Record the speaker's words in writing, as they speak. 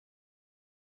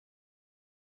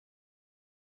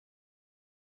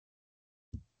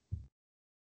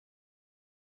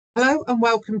Hello and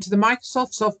welcome to the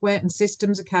Microsoft Software and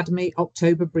Systems Academy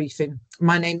October briefing.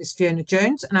 My name is Fiona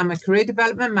Jones and I'm a Career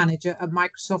Development Manager at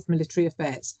Microsoft Military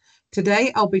Affairs.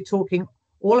 Today I'll be talking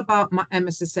all about my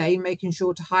MSSA, making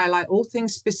sure to highlight all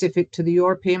things specific to the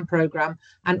European programme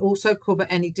and also cover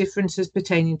any differences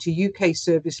pertaining to UK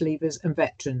service leavers and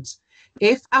veterans.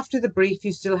 If after the brief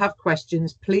you still have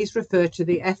questions, please refer to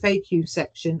the FAQ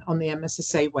section on the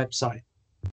MSSA website.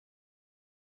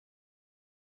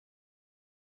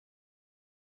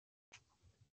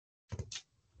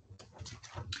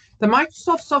 The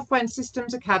Microsoft Software and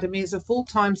Systems Academy is a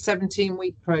full-time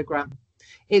 17-week program.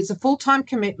 It's a full-time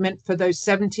commitment for those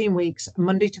 17 weeks,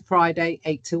 Monday to Friday,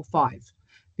 8 till 5.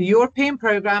 The European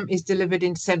program is delivered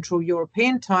in Central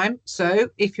European time, so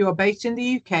if you are based in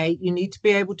the UK, you need to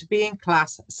be able to be in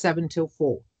class 7 till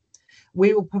 4.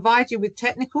 We will provide you with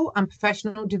technical and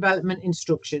professional development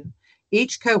instruction.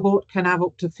 Each cohort can have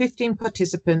up to 15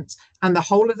 participants and the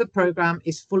whole of the program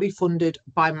is fully funded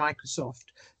by Microsoft.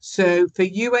 So for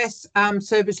US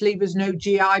service leavers, no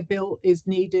GI Bill is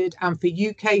needed, and for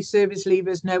UK service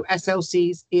leavers, no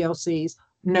SLCs, ELCs,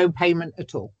 no payment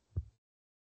at all.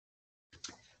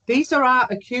 These are our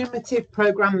cumulative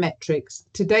program metrics.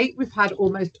 To date, we've had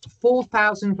almost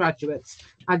 4,000 graduates.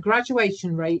 Our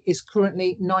graduation rate is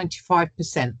currently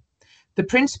 95%. The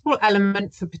principal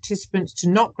element for participants to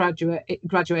not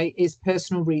graduate is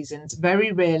personal reasons.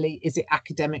 Very rarely is it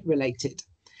academic related.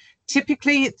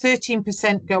 Typically,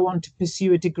 13% go on to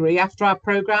pursue a degree after our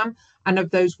program, and of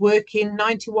those working,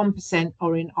 91%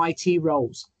 are in IT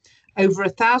roles. Over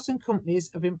 1,000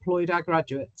 companies have employed our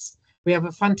graduates. We have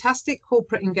a fantastic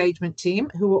corporate engagement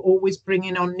team who are always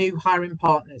bringing on new hiring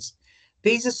partners.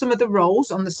 These are some of the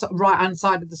roles on the right-hand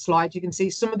side of the slide. You can see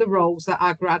some of the roles that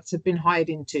our grads have been hired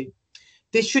into.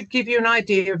 This should give you an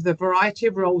idea of the variety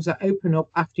of roles that open up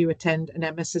after you attend an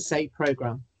MSSA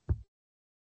program.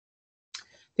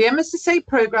 The MSSA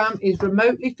program is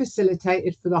remotely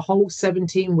facilitated for the whole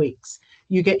 17 weeks.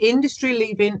 You get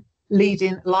industry-leading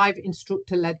live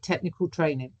instructor-led technical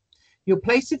training. Your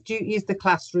place of duty is the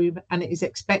classroom, and it is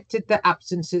expected that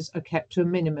absences are kept to a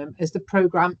minimum as the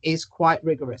program is quite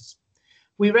rigorous.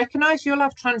 We recognise you'll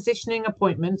have transitioning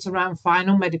appointments around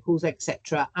final medicals,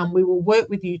 etc., and we will work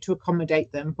with you to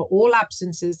accommodate them, but all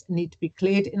absences need to be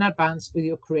cleared in advance with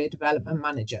your career development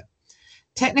manager.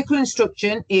 Technical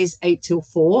instruction is 8 till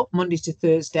 4, Monday to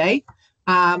Thursday.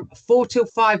 4 till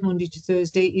 5, Monday to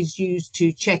Thursday, is used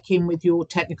to check in with your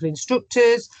technical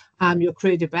instructors. Your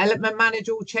career development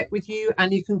manager will check with you,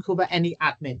 and you can cover any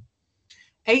admin.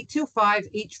 8 till 5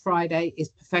 each Friday is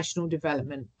professional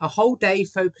development, a whole day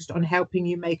focused on helping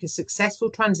you make a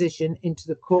successful transition into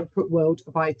the corporate world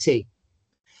of IT.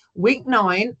 Week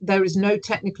 9, there is no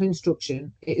technical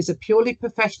instruction. It is a purely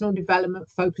professional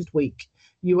development focused week.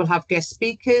 You will have guest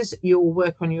speakers, you will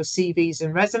work on your CVs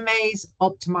and resumes,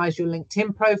 optimize your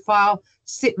LinkedIn profile,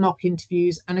 sit mock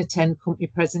interviews, and attend company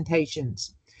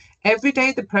presentations. Every day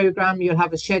of the program, you'll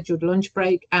have a scheduled lunch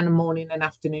break and a morning and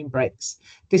afternoon breaks.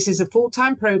 This is a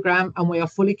full-time program and we are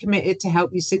fully committed to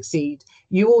help you succeed.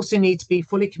 You also need to be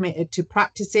fully committed to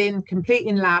practicing,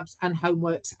 completing labs and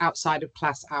homeworks outside of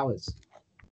class hours.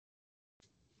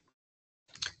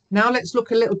 Now let's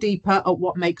look a little deeper at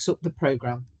what makes up the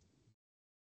program.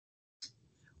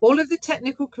 All of the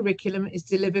technical curriculum is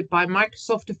delivered by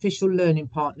Microsoft official learning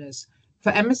partners.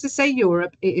 For MSSA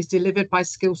Europe, it is delivered by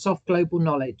Skillsoft Global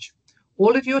Knowledge.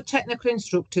 All of your technical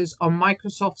instructors are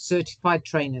Microsoft certified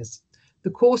trainers. The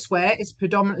courseware is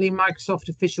predominantly Microsoft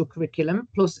official curriculum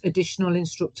plus additional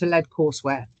instructor-led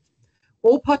courseware.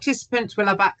 All participants will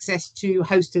have access to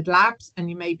hosted labs, and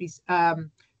you may be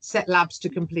set labs to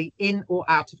complete in or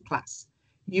out of class.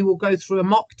 You will go through a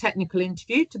mock technical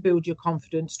interview to build your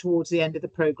confidence towards the end of the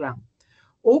program.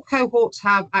 All cohorts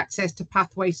have access to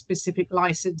pathway-specific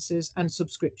licenses and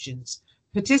subscriptions.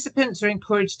 Participants are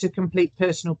encouraged to complete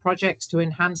personal projects to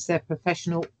enhance their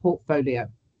professional portfolio.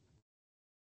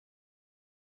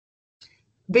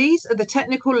 These are the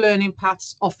technical learning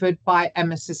paths offered by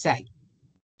MSSA.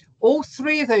 All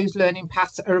 3 of those learning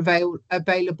paths are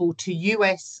available to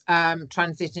US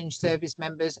transition service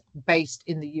members based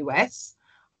in the US.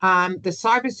 The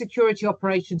cybersecurity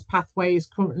operations pathway is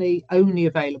currently only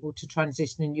available to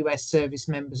transitioning US service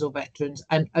members or veterans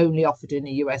and only offered in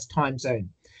a US time zone.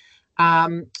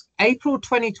 April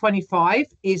 2025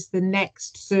 is the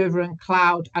next server and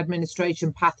cloud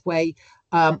administration pathway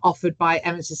offered by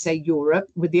MSSA Europe,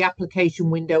 with the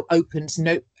application window opens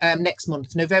next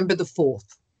month, November the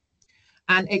 4th.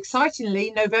 And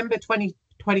excitingly, November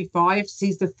 2025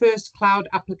 sees the first cloud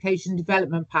application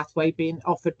development pathway being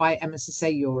offered by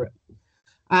MSSA Europe.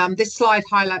 This slide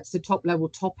highlights the top level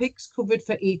topics covered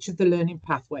for each of the learning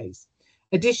pathways.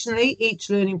 Additionally, each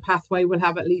learning pathway will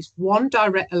have at least one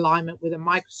direct alignment with a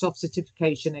Microsoft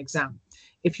certification exam.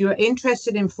 If you are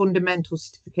interested in fundamental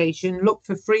certification, look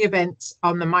for free events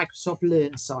on the Microsoft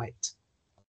Learn site.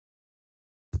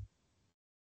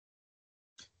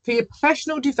 For your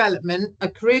professional development, a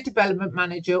career development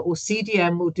manager or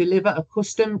CDM will deliver a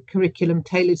custom curriculum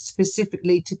tailored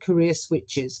specifically to career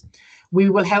switches. We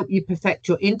will help you perfect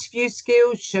your interview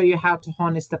skills, show you how to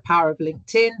harness the power of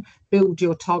LinkedIn, build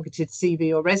your targeted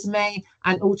CV or resume,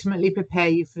 and ultimately prepare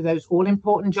you for those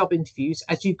all-important job interviews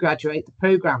as you graduate the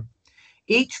program.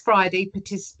 Each Friday,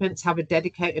 participants have a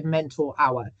dedicated mentor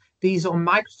hour. These are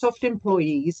Microsoft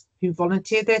employees who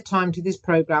volunteer their time to this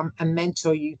program and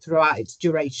mentor you throughout its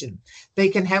duration. They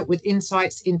can help with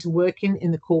insights into working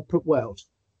in the corporate world.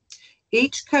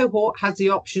 Each cohort has the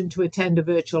option to attend a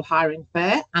virtual hiring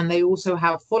fair, and they also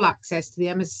have full access to the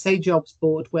MSSA jobs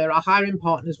board, where our hiring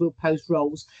partners will post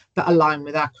roles that align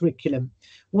with our curriculum.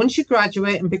 Once you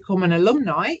graduate and become an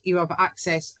alumni, you have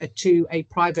access to a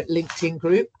private LinkedIn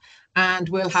group, and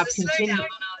we'll have continued. Slowdown on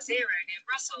R0 near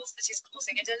Brussels that is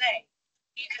causing a delay.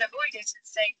 You can avoid it and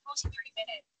save 43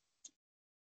 minutes.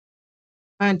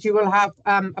 And you will have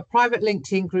a private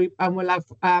LinkedIn group, and we'll have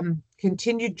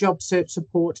continued job search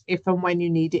support if and when you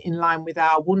need it, in line with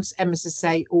our once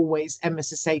MSSA, always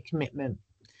MSSA commitment.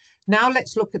 Now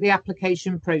let's look at the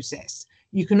application process.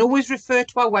 You can always refer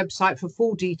to our website for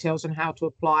full details on how to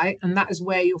apply, and that is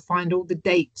where you'll find all the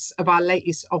dates of our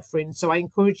latest offerings. So I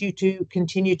encourage you to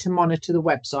continue to monitor the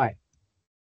website.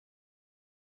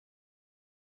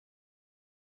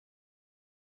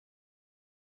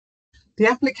 The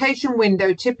application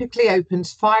window typically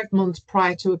opens 5 months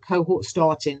prior to a cohort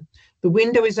starting. The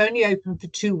window is only open for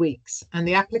 2 weeks, and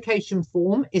the application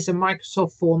form is a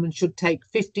Microsoft form and should take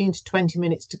 15 to 20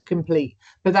 minutes to complete,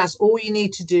 but that's all you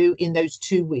need to do in those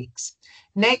 2 weeks.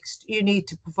 Next, you need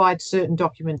to provide certain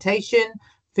documentation.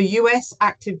 For US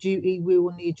active duty, we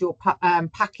will need your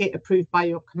packet approved by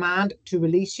your command to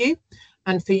release you.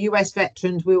 And for US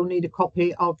veterans, we will need a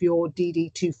copy of your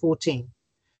DD-214.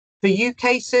 For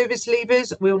UK service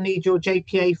leavers, we'll need your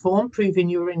JPA form proving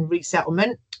you're in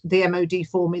resettlement, the MOD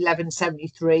form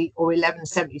 1173 or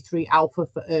 1173 Alpha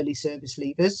for early service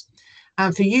leavers.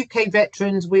 And for UK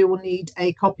veterans, we will need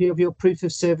a copy of your proof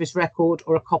of service record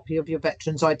or a copy of your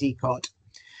veterans ID card.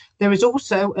 There is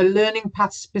also a learning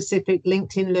path specific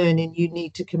LinkedIn learning you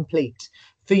need to complete.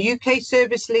 For UK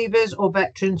service leavers or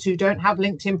veterans who don't have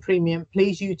LinkedIn Premium,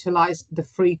 please utilize the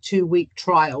free 2-week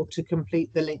trial to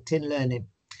complete the LinkedIn learning.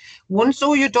 Once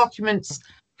all your documents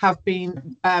have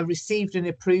been received and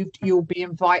approved, you'll be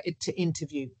invited to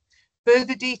interview.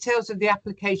 Further details of the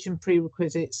application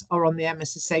prerequisites are on the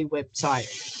MSSA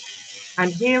website.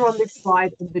 And here on this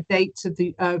slide are the dates of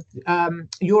the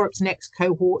Europe's next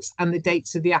cohorts and the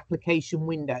dates of the application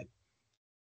window.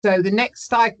 So the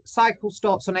next cycle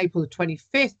starts on April the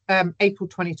 25th, April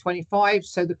 2025.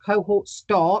 So the cohort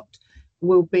start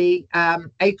will be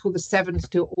April the 7th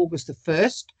till August the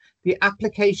 1st. The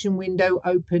application window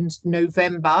opens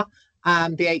November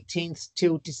the 18th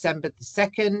till December the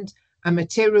 2nd, and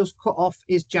materials cut-off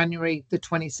is January the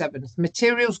 27th.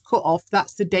 Materials cut-off,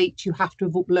 that's the date you have to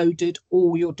have uploaded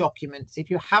all your documents.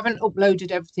 If you haven't uploaded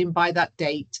everything by that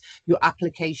date, your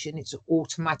application is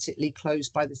automatically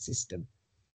closed by the system.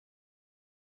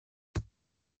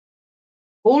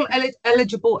 All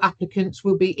eligible applicants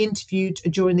will be interviewed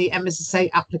during the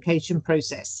MSSA application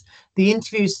process. The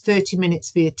interview is 30 minutes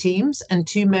via Teams, and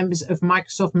 2 members of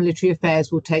Microsoft Military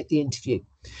Affairs will take the interview.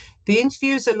 The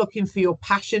interviewers are looking for your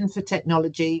passion for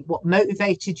technology, what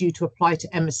motivated you to apply to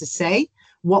MSSA,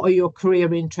 what are your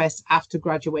career interests after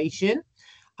graduation,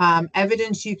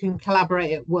 evidence you can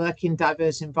collaborate at work in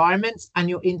diverse environments, and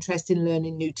your interest in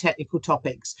learning new technical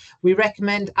topics. We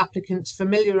recommend applicants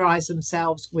familiarise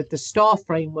themselves with the STAR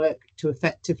framework to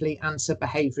effectively answer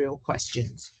behavioural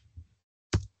questions.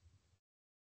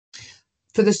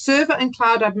 For the Server and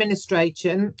Cloud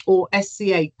Administration, or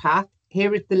SCA path,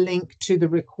 here is the link to the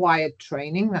required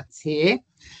training. That's here.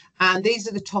 And these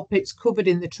are the topics covered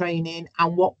in the training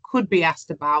and what could be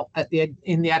asked about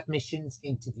in the admissions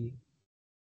interview.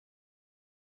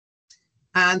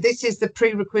 And this is the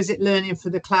prerequisite learning for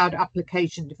the Cloud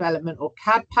Application Development, or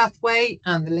CAD pathway.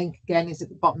 And the link again is at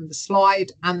the bottom of the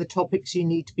slide, and the topics you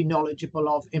need to be knowledgeable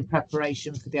of in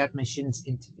preparation for the admissions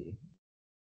interview.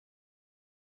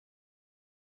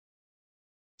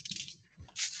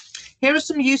 Here are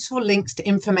some useful links to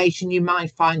information you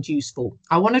might find useful.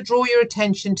 I want to draw your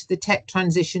attention to the Tech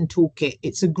Transition Toolkit.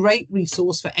 It's a great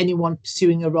resource for anyone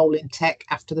pursuing a role in tech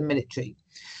after the military.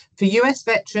 For US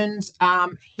veterans,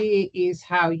 here is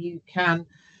how you can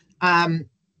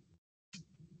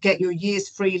get your year's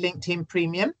free LinkedIn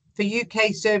premium. For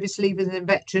UK service leavers and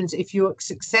veterans, if you're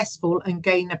successful and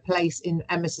gain a place in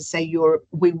MSSA Europe,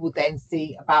 we will then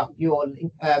see about your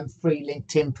free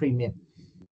LinkedIn premium.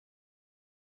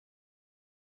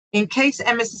 In case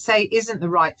MSSA isn't the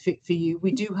right fit for you,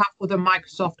 we do have other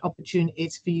Microsoft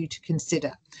opportunities for you to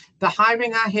consider. The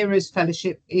Hiring Our Heroes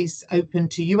Fellowship is open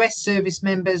to US service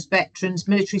members, veterans,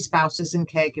 military spouses, and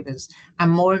caregivers,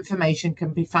 and more information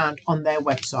can be found on their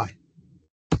website.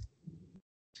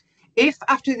 If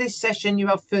after this session you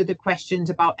have further questions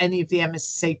about any of the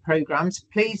MSSA programs,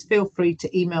 please feel free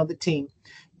to email the team.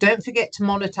 Don't forget to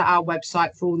monitor our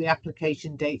website for all the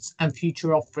application dates and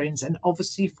future offerings, and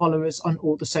obviously follow us on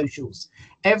all the socials.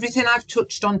 Everything I've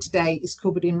touched on today is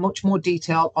covered in much more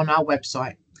detail on our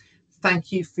website.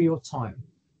 Thank you for your time.